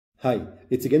Hi,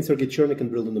 it's again stcherniak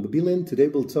and Berlin Immobilien. Today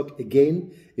we'll talk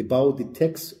again about the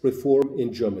tax reform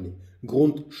in Germany,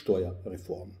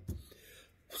 Grundsteuerreform.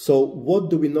 So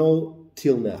what do we know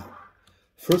till now?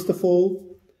 First of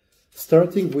all,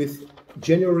 starting with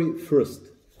January 1st,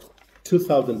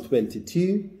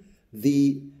 2022,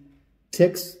 the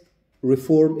tax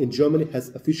reform in Germany has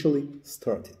officially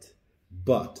started.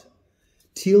 But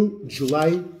till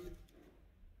July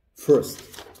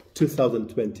 1st,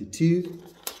 2022,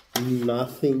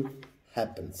 nothing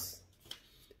happens.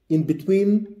 In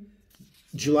between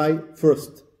July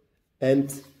 1st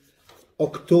and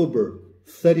October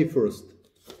 31st,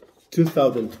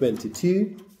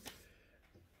 2022,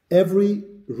 every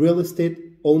real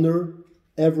estate owner,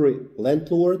 every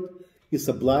landlord is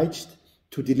obliged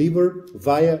to deliver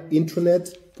via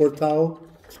intranet portal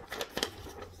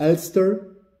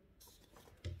Elster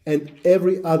and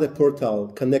every other portal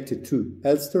connected to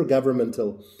Elster,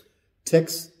 governmental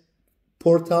tax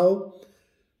portal.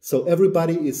 So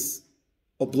everybody is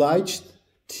obliged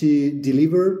to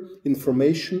deliver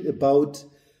information about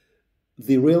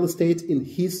the real estate in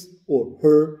his or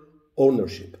her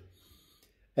ownership.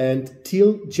 And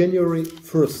till January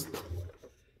 1st,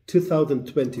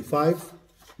 2025,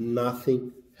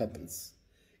 nothing happens.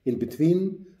 In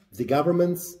between, the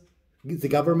government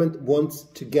wants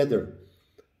to gather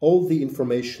all the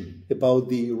information about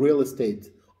the real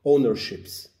estate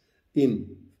ownerships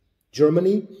in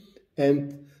Germany,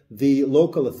 and the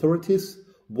local authorities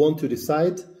want to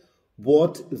decide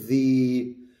what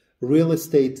the real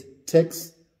estate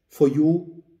tax for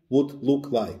you would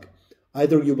look like.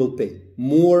 Either you will pay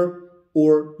more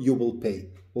or you will pay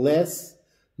less.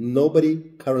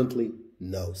 Nobody currently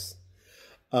knows.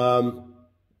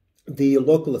 The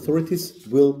local authorities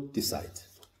will decide.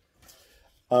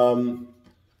 Once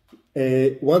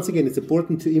again, it's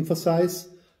important to emphasize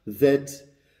that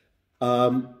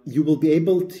you will be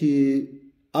able to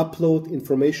upload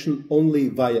information only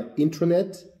via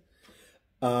intranet.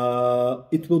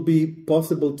 It will be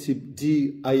possible to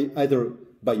do either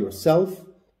by yourself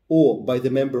or by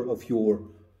the member of your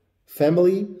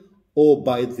family or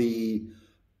by the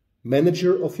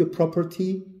manager of your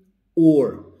property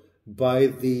or by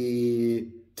the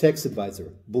tax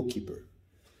advisor, bookkeeper.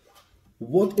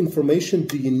 What information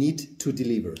do you need to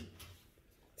deliver?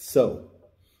 So,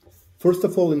 first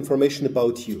of all, information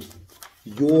about you,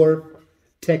 your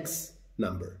tax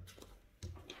number.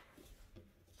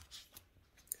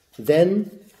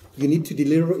 Then you need to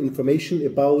deliver information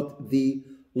about the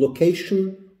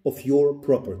location of your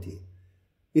property,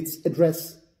 its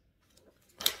address,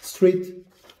 street,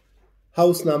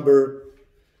 house number,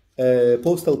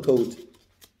 postal code,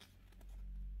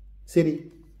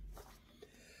 city.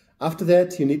 After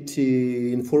that, you need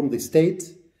to inform the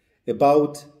state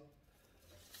about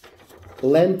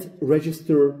land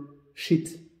register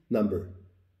sheet number.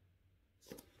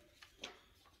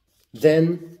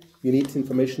 Then you need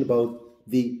information about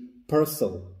the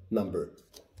parcel number.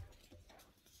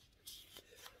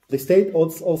 The state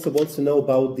also wants to know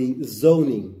about the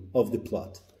zoning of the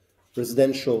plot,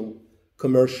 residential,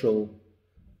 commercial,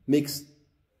 mixed,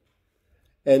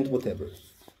 and whatever.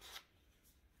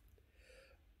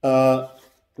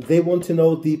 They want to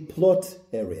know the plot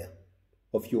area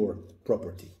of your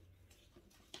property.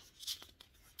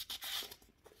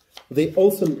 They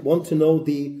also want to know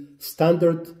the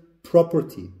standard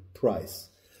property price.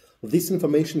 This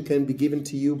information can be given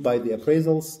to you by the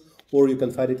appraisals, or you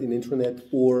can find it in the internet,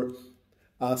 or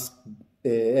ask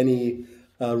any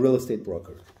real estate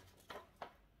broker.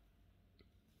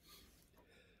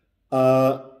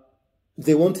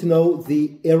 They want to know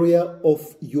the area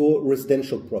of your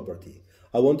residential property.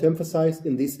 I want to emphasize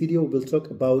in this video we'll talk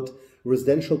about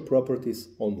residential properties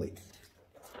only.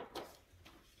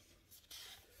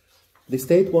 The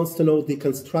state wants to know the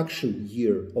construction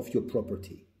year of your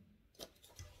property.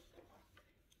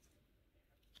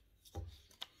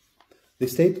 The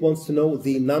state wants to know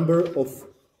the number of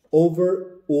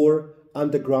over or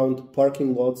underground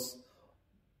parking lots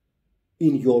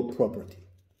in your property.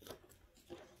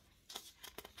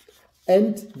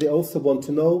 And they also want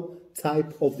to know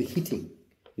type of the heating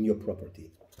in your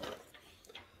property.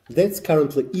 That's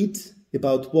currently it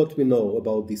about what we know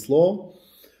about this law.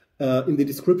 In the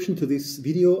description to this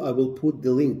video, I will put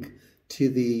the link to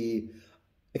the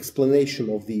explanation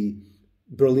of the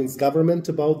Berlin's government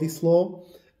about this law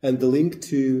and the link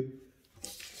to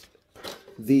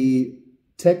the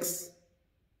tax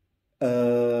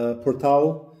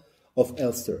portal of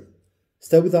Elster.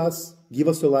 Stay with us, give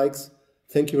us your likes.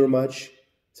 Thank you very much.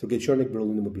 Stcherniak,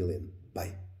 Berlin Immobilien.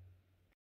 Bye.